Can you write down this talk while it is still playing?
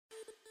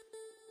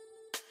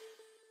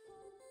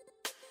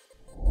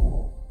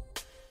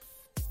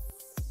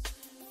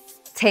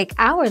Take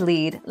our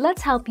lead,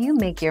 let's help you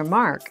make your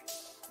mark.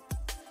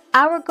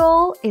 Our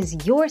goal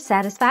is your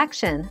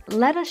satisfaction.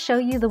 Let us show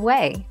you the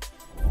way.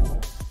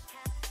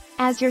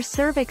 As your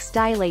cervix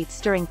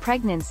dilates during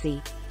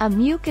pregnancy, a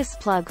mucus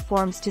plug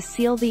forms to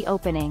seal the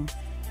opening.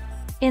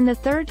 In the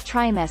third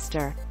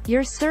trimester,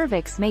 your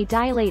cervix may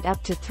dilate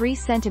up to 3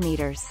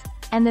 centimeters,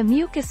 and the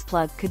mucus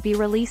plug could be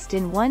released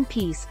in one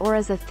piece or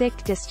as a thick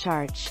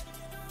discharge.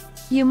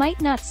 You might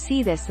not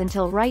see this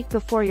until right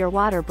before your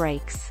water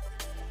breaks.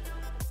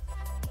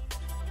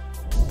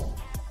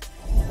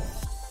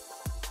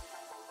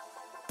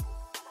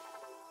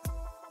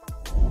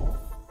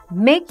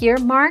 Make your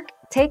mark,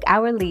 take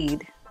our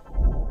lead.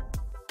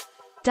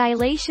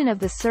 Dilation of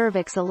the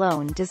cervix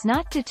alone does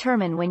not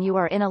determine when you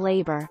are in a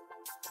labor.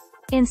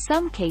 In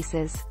some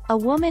cases, a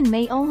woman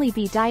may only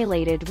be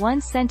dilated 1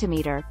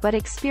 centimeter but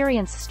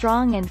experience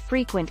strong and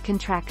frequent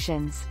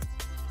contractions.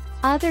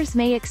 Others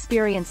may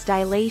experience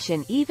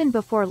dilation even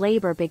before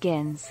labor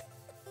begins.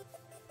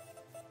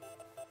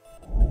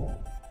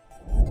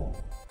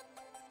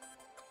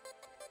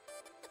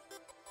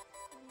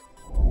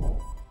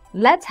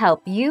 Let's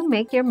help you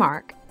make your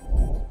mark.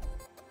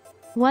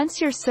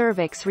 Once your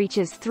cervix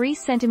reaches 3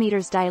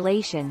 centimeters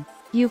dilation,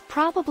 you've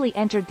probably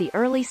entered the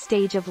early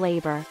stage of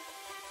labor.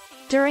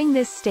 During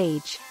this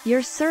stage,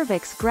 your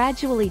cervix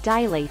gradually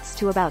dilates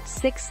to about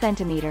 6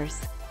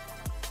 centimeters.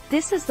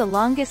 This is the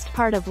longest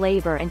part of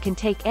labor and can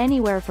take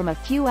anywhere from a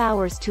few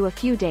hours to a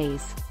few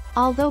days,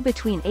 although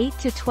between 8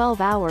 to 12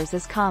 hours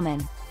is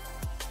common.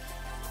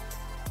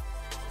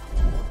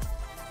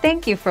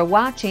 Thank you for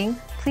watching.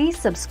 Please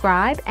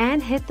subscribe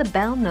and hit the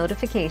bell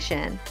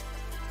notification.